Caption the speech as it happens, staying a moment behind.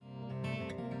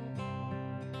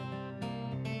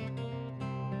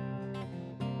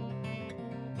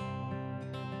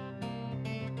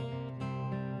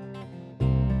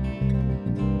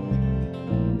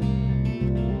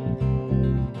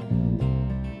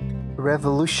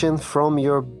Revolution from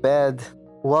your bed.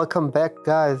 Welcome back,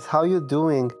 guys. How you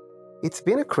doing? It's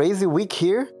been a crazy week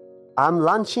here. I'm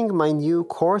launching my new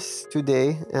course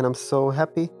today and I'm so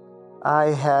happy. I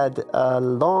had a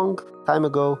long time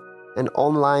ago an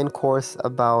online course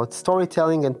about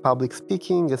storytelling and public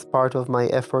speaking as part of my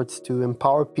efforts to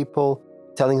empower people,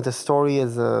 telling the story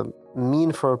as a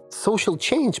mean for social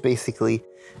change, basically.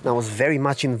 And I was very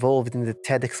much involved in the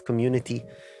TEDx community.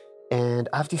 And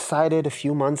I've decided a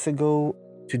few months ago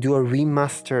to do a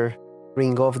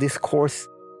remastering of this course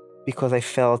because I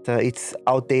felt it's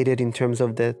outdated in terms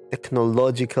of the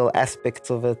technological aspects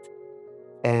of it.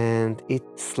 And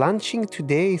it's launching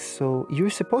today, so you're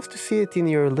supposed to see it in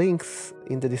your links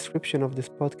in the description of this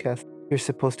podcast. You're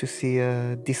supposed to see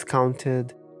a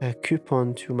discounted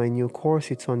coupon to my new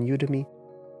course. It's on Udemy.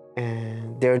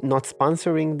 And they're not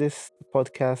sponsoring this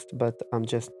podcast, but I'm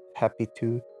just happy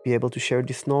to be able to share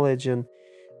this knowledge. And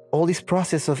all this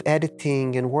process of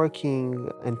editing and working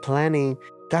and planning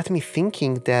got me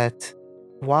thinking that,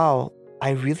 wow,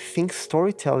 I really think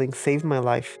storytelling saved my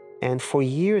life. And for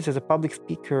years as a public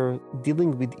speaker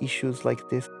dealing with issues like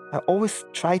this, I always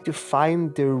try to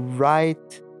find the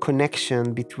right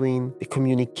connection between the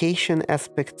communication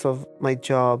aspects of my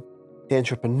job, the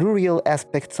entrepreneurial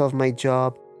aspects of my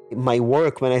job, my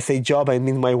work. When I say job, I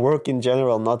mean my work in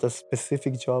general, not a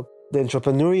specific job. The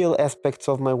entrepreneurial aspects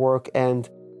of my work and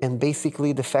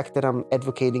basically the fact that I'm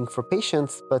advocating for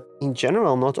patients, but in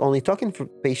general, not only talking for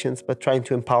patients, but trying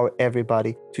to empower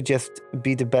everybody to just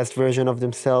be the best version of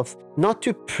themselves, not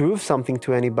to prove something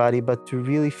to anybody, but to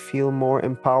really feel more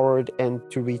empowered and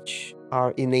to reach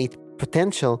our innate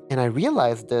potential. And I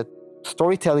realized that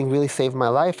storytelling really saved my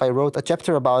life. I wrote a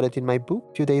chapter about it in my book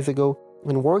a few days ago.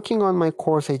 When working on my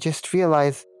course, I just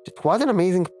realized that what an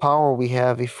amazing power we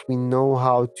have if we know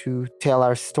how to tell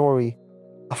our story.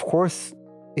 Of course,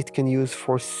 it can use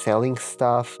for selling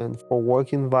stuff and for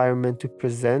work environment to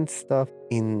present stuff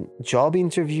in job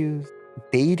interviews,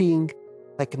 dating,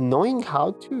 like knowing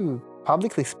how to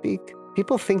publicly speak.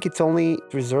 People think it's only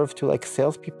reserved to like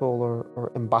salespeople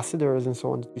or ambassadors and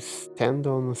so on. You stand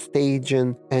on a stage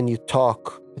and you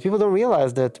talk. But people don't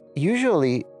realize that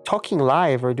usually talking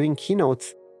live or doing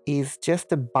keynotes is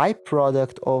just a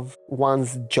byproduct of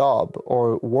one's job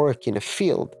or work in a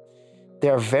field.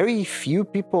 There are very few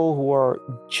people who are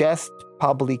just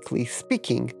publicly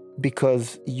speaking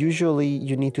because usually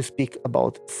you need to speak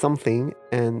about something.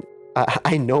 And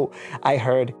I know I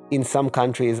heard in some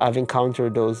countries, I've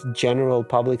encountered those general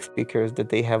public speakers that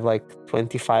they have like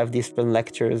 25 different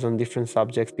lectures on different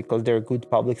subjects because they're good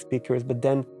public speakers. But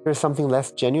then there's something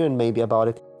less genuine maybe about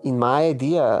it. In my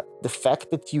idea, the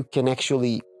fact that you can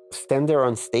actually stand there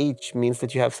on stage means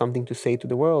that you have something to say to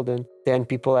the world. And then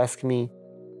people ask me,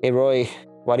 hey, Roy,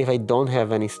 what if I don't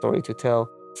have any story to tell?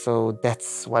 So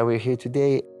that's why we're here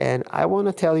today. And I want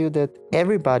to tell you that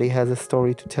everybody has a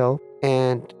story to tell.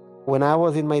 And when I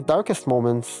was in my darkest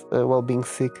moments while being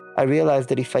sick, I realized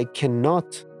that if I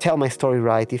cannot tell my story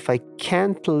right, if I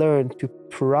can't learn to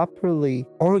properly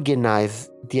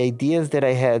organize the ideas that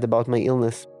I had about my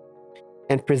illness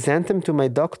and present them to my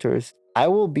doctors, I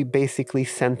will be basically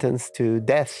sentenced to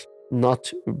death.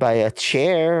 Not by a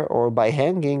chair or by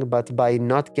hanging, but by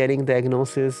not getting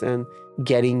diagnosis and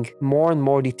getting more and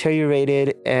more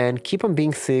deteriorated and keep on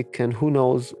being sick. And who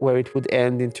knows where it would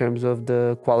end in terms of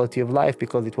the quality of life,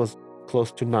 because it was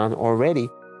close to none already.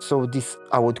 So this,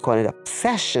 I would call it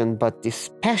obsession, but this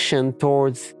passion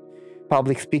towards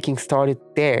public speaking started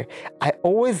there. I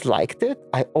always liked it.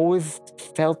 I always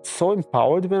felt so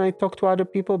empowered when I talked to other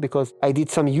people because I did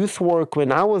some youth work when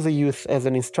I was a youth as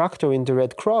an instructor in the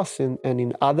Red Cross and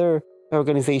in other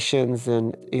organizations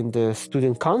and in the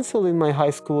student council in my high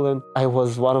school. And I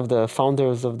was one of the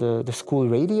founders of the school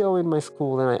radio in my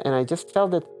school. And I just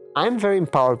felt that I'm very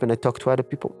empowered when I talk to other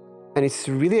people. And it's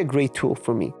really a great tool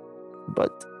for me.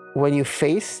 But when you're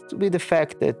faced with the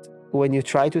fact that when you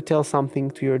try to tell something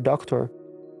to your doctor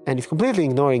and he's completely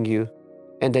ignoring you,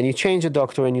 and then you change a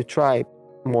doctor and you try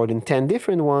more than 10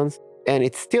 different ones and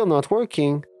it's still not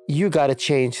working, you got to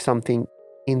change something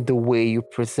in the way you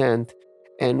present.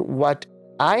 And what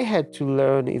I had to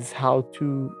learn is how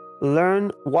to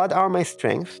learn what are my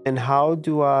strengths and how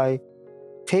do I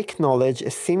take knowledge,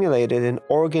 assimilate it, and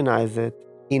organize it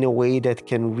in a way that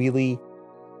can really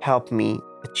help me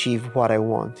achieve what I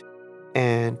want.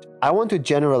 And I want to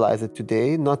generalize it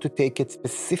today, not to take it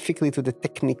specifically to the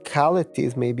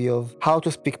technicalities maybe of how to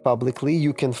speak publicly.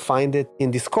 You can find it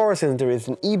in this course, and there is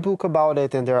an ebook about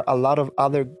it, and there are a lot of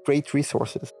other great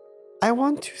resources. I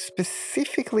want to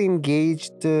specifically engage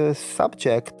the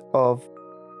subject of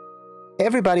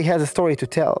everybody has a story to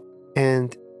tell.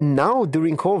 And Now,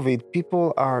 during COVID,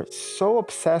 people are so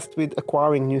obsessed with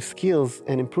acquiring new skills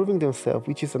and improving themselves,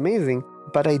 which is amazing.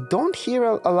 But I don't hear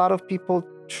a lot of people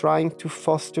trying to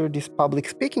foster this public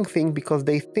speaking thing because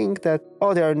they think that,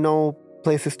 oh, there are no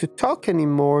places to talk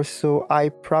anymore, so I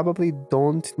probably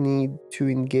don't need to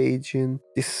engage in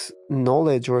this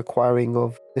knowledge or acquiring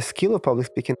of the skill of public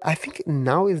speaking. I think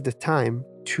now is the time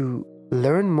to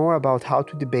learn more about how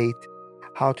to debate,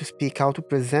 how to speak, how to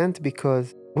present,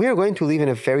 because we are going to live in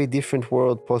a very different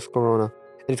world post-corona.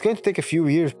 And it's going to take a few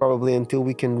years probably until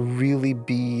we can really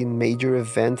be in major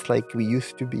events like we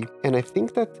used to be. And I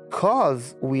think that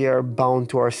because we are bound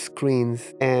to our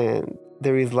screens and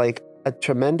there is like a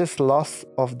tremendous loss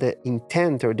of the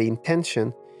intent or the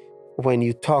intention when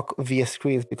you talk via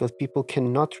screens, because people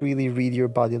cannot really read your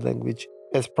body language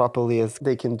as properly as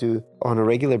they can do on a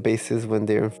regular basis when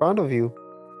they're in front of you.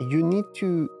 You need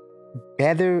to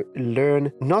better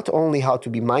learn not only how to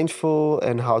be mindful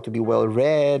and how to be well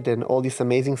read and all these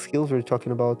amazing skills we're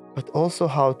talking about, but also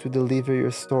how to deliver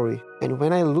your story. And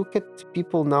when I look at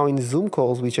people now in Zoom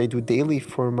calls, which I do daily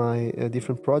for my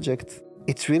different projects,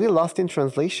 it's really lost in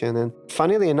translation. And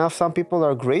funnily enough, some people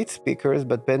are great speakers,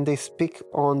 but when they speak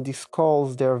on these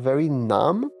calls, they're very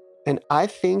numb. And I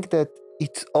think that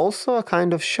it's also a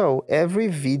kind of show. Every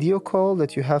video call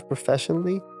that you have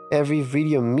professionally, every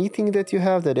video meeting that you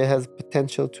have that it has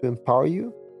potential to empower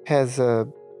you, has a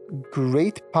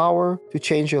great power to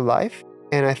change your life.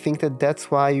 And I think that that's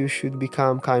why you should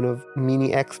become kind of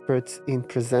mini experts in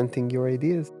presenting your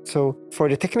ideas. So for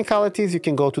the technicalities, you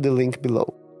can go to the link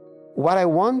below. What I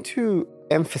want to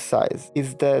emphasize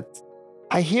is that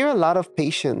I hear a lot of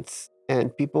patients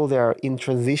and people that are in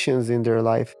transitions in their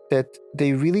life that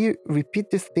they really repeat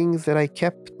these things that I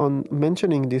kept on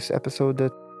mentioning this episode,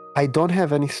 that I don't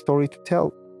have any story to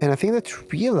tell. And I think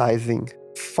that realizing,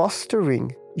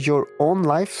 fostering your own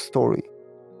life story,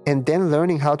 and then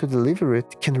learning how to deliver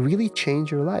it can really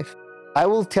change your life. I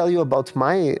will tell you about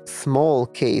my small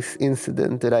case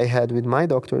incident that I had with my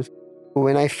doctors.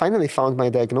 When I finally found my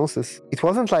diagnosis, it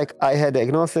wasn't like I had a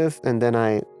diagnosis and then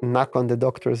I knock on the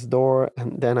doctor's door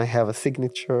and then I have a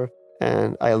signature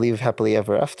and I live happily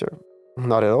ever after.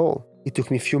 Not at all. It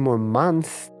took me a few more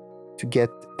months to get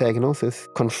diagnosis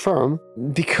confirmed,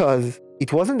 because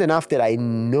it wasn't enough that I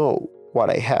know what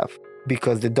I have,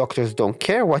 because the doctors don't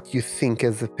care what you think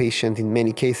as a patient in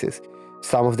many cases.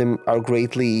 Some of them are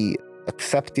greatly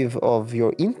acceptive of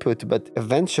your input, but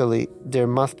eventually there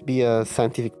must be a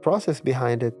scientific process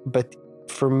behind it. But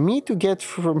for me to get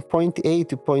from point A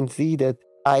to point Z that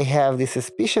I have this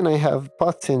suspicion I have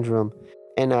POTS syndrome,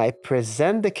 and I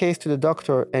present the case to the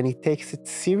doctor and he takes it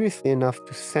seriously enough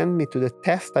to send me to the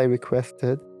test I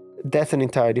requested, that's an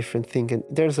entirely different thing. And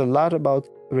there's a lot about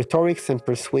rhetorics and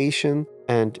persuasion.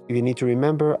 And you need to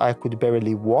remember, I could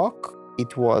barely walk.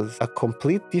 It was a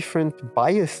complete different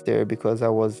bias there because I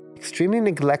was extremely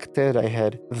neglected. I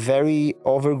had very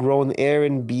overgrown hair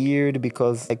and beard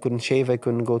because I couldn't shave. I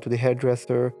couldn't go to the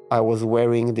hairdresser. I was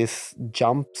wearing this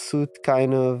jumpsuit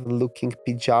kind of looking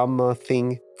pajama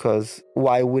thing, because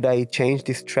why would I change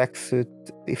this tracksuit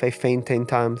if I faint 10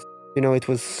 times? You know, it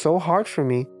was so hard for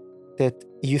me that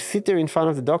you sit there in front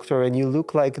of the doctor and you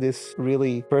look like this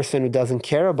really person who doesn't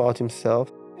care about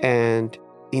himself. And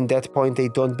in that point, they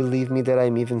don't believe me that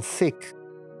I'm even sick.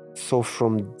 So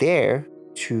from there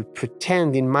to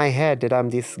pretend in my head that I'm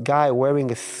this guy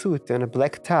wearing a suit and a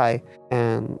black tie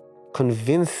and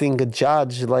convincing a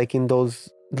judge, like in those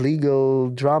legal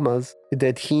dramas,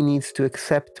 that he needs to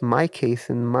accept my case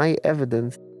and my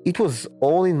evidence, it was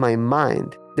all in my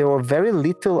mind. There were very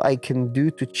little I can do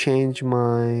to change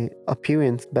my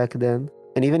appearance back then.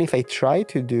 And even if I try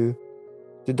to do,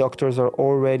 the doctors are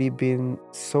already been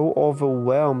so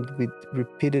overwhelmed with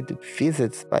repeated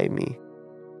visits by me.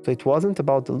 So it wasn't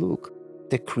about the look.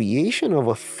 The creation of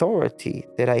authority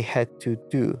that I had to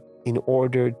do in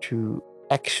order to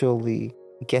actually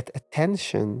get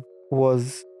attention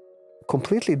was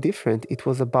completely different. It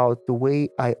was about the way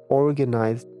I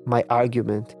organized my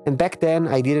argument. And back then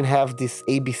I didn't have this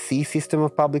ABC system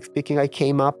of public speaking I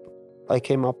came up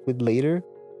with later.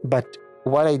 But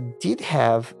what I did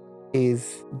have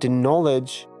is the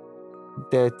knowledge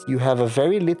that you have a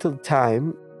very little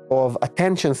time of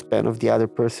attention span of the other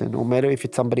person, no matter if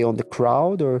it's somebody on the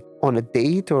crowd or on a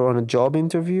date or on a job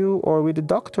interview or with a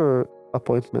doctor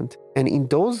appointment. And in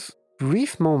those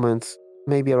brief moments,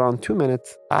 maybe around 2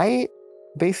 minutes, I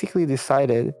basically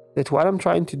decided that what I'm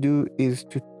trying to do is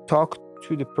to talk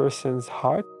to the person's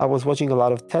heart. I was watching a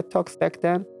lot of TED Talks back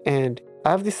then, and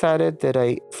I've decided that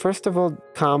I first of all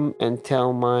come and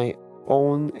tell my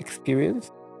own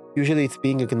experience. Usually it's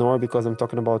being ignored because I'm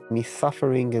talking about me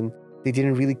suffering and They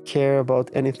didn't really care about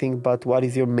anything but what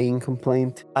is your main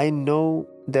complaint. I know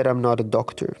that I'm not a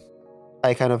doctor.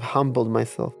 I kind of humbled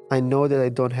myself. I know that I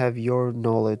don't have your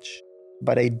knowledge,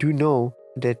 but I do know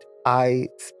that I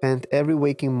spent every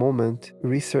waking moment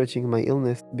researching my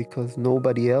illness because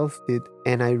nobody else did.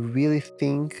 And I really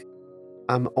think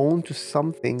I'm on to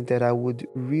something that I would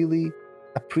really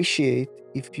appreciate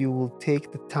if you will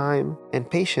take the time and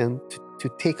patience to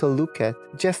take a look at,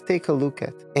 just take a look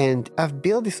at. And I've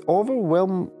built this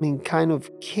overwhelming kind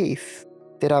of case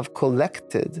that I've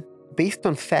collected based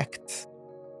on facts,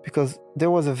 because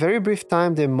there was a very brief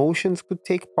time the emotions could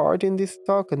take part in this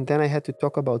talk, and then I had to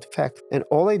talk about facts. And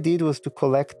all I did was to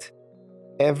collect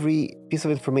every piece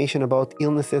of information about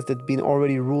illnesses that have been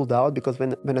already ruled out, because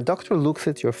when a doctor looks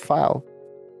at your file,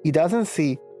 he doesn't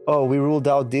see, oh, we ruled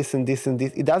out this and this and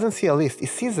this. He doesn't see a list. He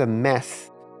sees a mess.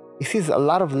 He sees a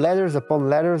lot of letters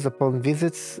upon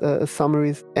visits,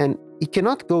 summaries, and he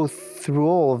cannot go through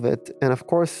all of it. And of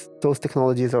course, those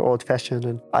technologies are old-fashioned.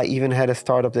 And I even had a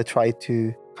startup that tried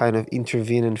to kind of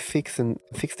intervene and fix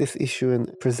this issue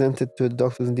and present it to the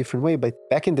doctors in a different way. But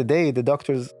back in the day, the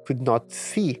doctors could not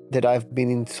see that I've been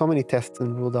in so many tests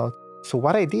and ruled out. So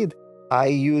what I did, I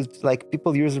used, like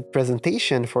people use a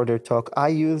presentation for their talk, I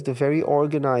used a very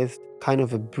organized kind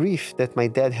of a brief that my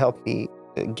dad helped me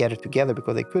get it together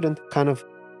because I couldn't, kind of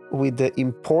with the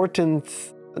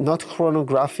importance, not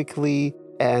chronographically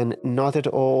and not at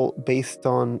all based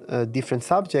on a different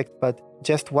subject, but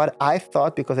just what I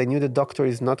thought, because I knew the doctor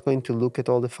is not going to look at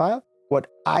all the file, what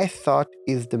I thought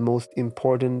is the most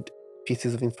important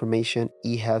pieces of information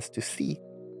he has to see.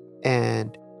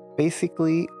 And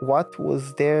basically, what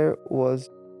was there was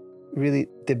really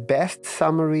the best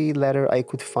summary letter I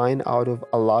could find out of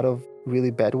a lot of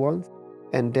really bad ones.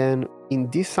 And then in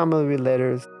these summary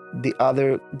letters, the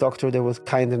other doctor that was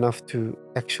kind enough to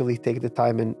actually take the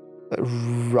time and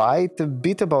write a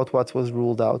bit about what was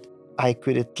ruled out, I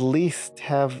could at least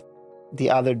have the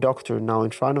other doctor now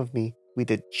in front of me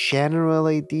with a general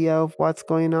idea of what's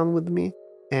going on with me.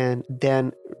 And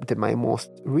then my most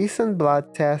recent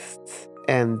blood tests,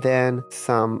 and then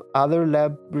some other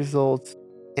lab results.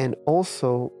 And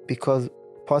also, because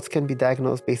POTS can be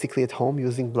diagnosed basically at home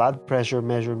using blood pressure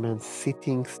measurements,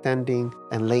 sitting, standing,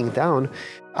 and laying down,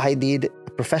 I did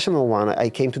a professional one. I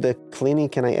came to the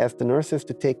clinic and I asked the nurses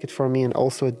to take it for me, and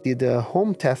also did a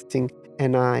home testing,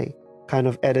 and I kind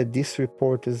of added this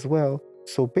report as well.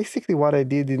 So basically what I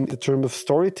did in the term of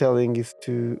storytelling is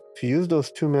to use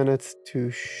those 2 minutes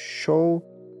to show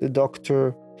the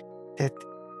doctor that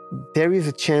there is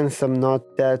a chance I'm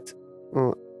not that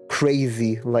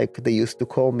crazy like they used to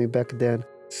call me back then.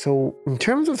 So in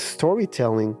terms of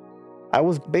storytelling, I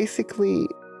was basically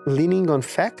leaning on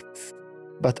facts,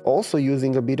 but also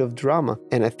using a bit of drama.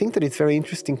 And I think that it's very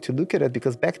interesting to look at it,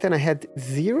 because back then I had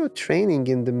zero training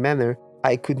in the manner.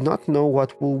 I could not know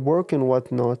what will work and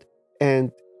what not.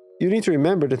 And you need to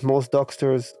remember that most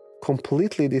doctors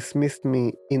completely dismissed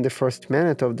me in the first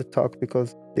minute of the talk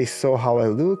because they saw how I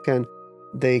look, and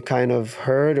they kind of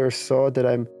heard or saw that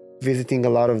I'm visiting a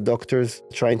lot of doctors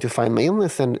trying to find my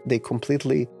illness, and they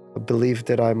completely believe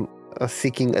that I'm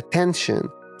seeking attention.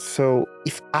 So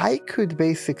if I could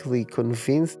basically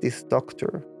convince this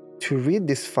doctor to read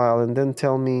this file and then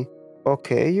tell me,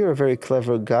 okay, you're a very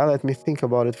clever guy, let me think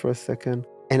about it for a second.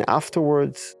 And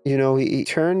afterwards, he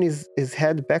turned his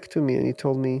head back to me and he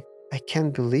told me, I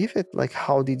can't believe it. Like,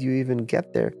 how did you even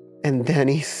get there? And then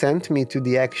he sent me to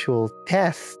the actual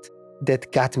test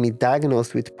that got me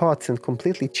diagnosed with POTS and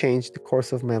completely changed the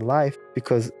course of my life,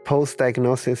 because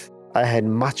post-diagnosis, I had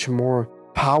much more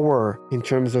power in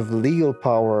terms of legal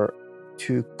power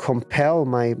to compel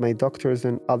my doctors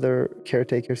and other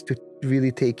caretakers to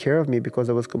really take care of me because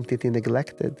I was completely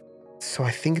neglected. So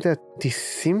I think that these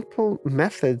simple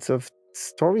methods of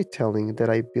storytelling that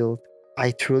I built,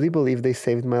 I truly believe they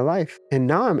saved my life. And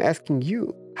now I'm asking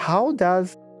you, how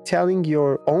does telling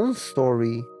your own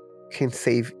story can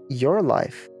save your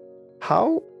life?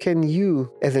 How can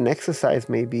you, as an exercise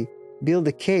maybe, build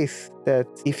a case that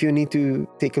if you need to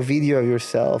take a video of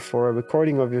yourself or a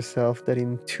recording of yourself, that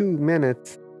in 2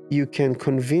 minutes you can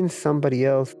convince somebody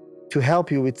else to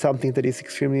help you with something that is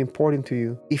extremely important to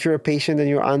you? If you're a patient and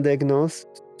you're undiagnosed,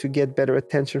 to get better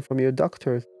attention from your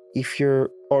doctors. If you're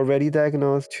already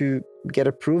diagnosed, to get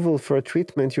approval for a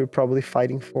treatment you're probably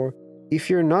fighting for. If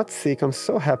you're not sick, I'm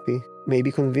so happy.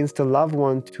 Maybe convince a loved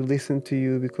one to listen to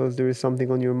you because there is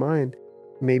something on your mind.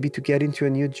 Maybe to get into a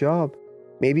new job.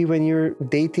 Maybe when you're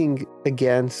dating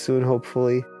again soon,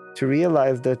 hopefully, to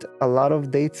realize that a lot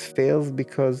of dates fails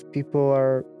because people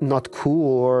are not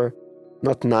cool or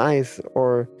not nice,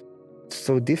 or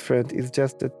so different. It's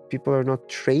just that people are not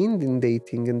trained in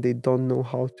dating and they don't know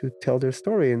how to tell their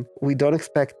story. And we don't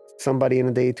expect somebody in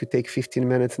a day to take 15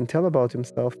 minutes and tell about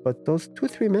himself, but those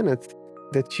 2-3 minutes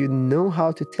that you know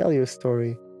how to tell your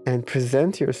story and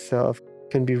present yourself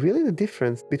can be really the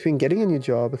difference between getting a new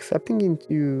job, accepting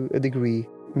into a degree,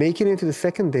 making it to the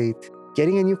second date,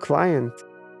 getting a new client,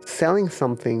 selling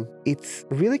something. It's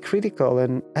really critical,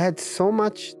 and I had so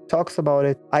much talks about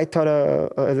it. I taught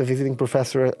as a visiting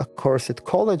professor a course at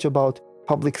college about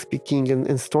public speaking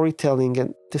and storytelling,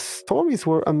 and the stories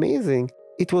were amazing.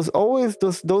 It was always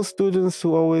those students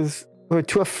who always were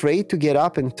too afraid to get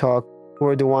up and talk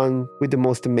were the one with the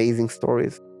most amazing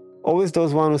stories. Always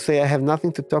those ones who say, I have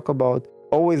nothing to talk about.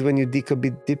 Always when you dig a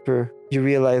bit deeper, you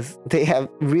realize they have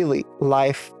really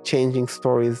life-changing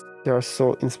stories. They are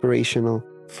so inspirational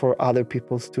for other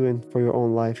people's too and for your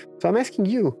own life. So I'm asking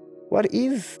you, what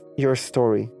is your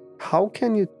story? How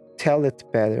can you tell it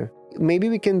better? Maybe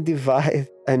we can divide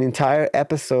an entire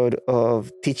episode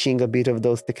of teaching a bit of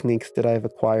those techniques that I've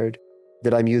acquired,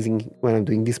 that I'm using when I'm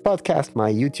doing this podcast,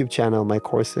 my YouTube channel, my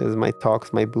courses, my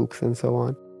talks, my books, and so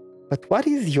on. But what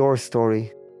is your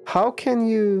story? How can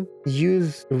you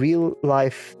use real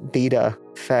life data,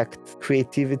 facts,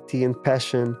 creativity, and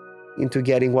passion into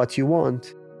getting what you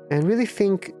want? And really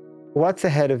think, what's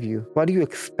ahead of you? What do you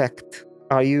expect?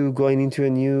 Are you going into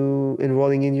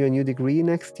enrolling into a new degree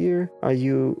next year? Are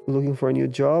you looking for a new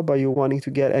job? Are you wanting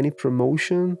to get any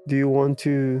promotion? Do you want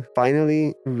to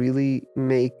finally really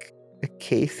make a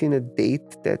case in a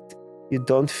date that you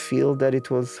don't feel that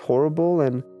it was horrible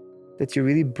and that you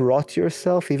really brought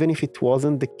yourself, even if it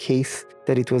wasn't the case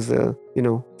that it was a,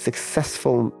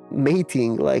 successful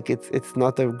mating, like it's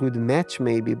not a good match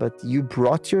maybe, but you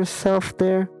brought yourself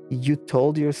there, you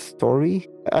told your story.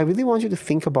 I really want you to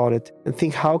think about it and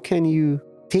think, how can you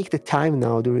take the time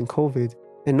now during COVID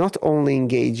and not only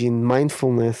engage in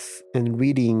mindfulness and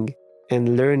reading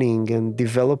and learning and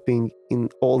developing in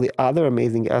all the other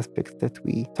amazing aspects that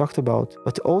we talked about,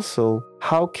 but also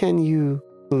how can you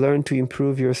learn to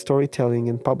improve your storytelling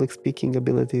and public speaking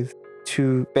abilities,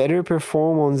 to better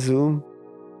perform on Zoom,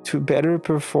 to better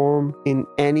perform in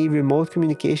any remote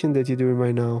communication that you're doing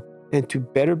right now, and to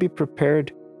better be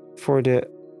prepared for the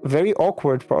very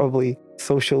awkward, probably,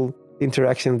 social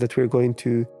interactions that we're going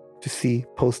to see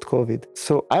post-COVID.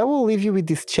 So I will leave you with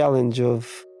this challenge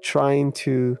of trying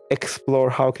to explore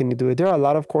how can you do it. There are a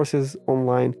lot of courses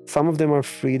online. Some of them are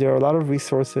free. There are a lot of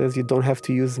resources. You don't have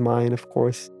to use mine, of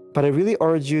course. But I really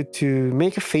urge you to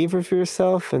make a favor for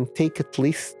yourself and take at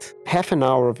least half an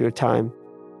hour of your time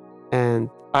and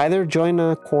either join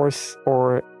a course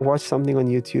or watch something on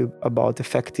YouTube about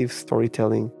effective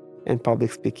storytelling and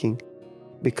public speaking,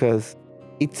 because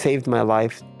it saved my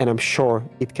life and I'm sure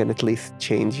it can at least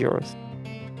change yours.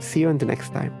 See you on the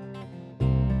next time.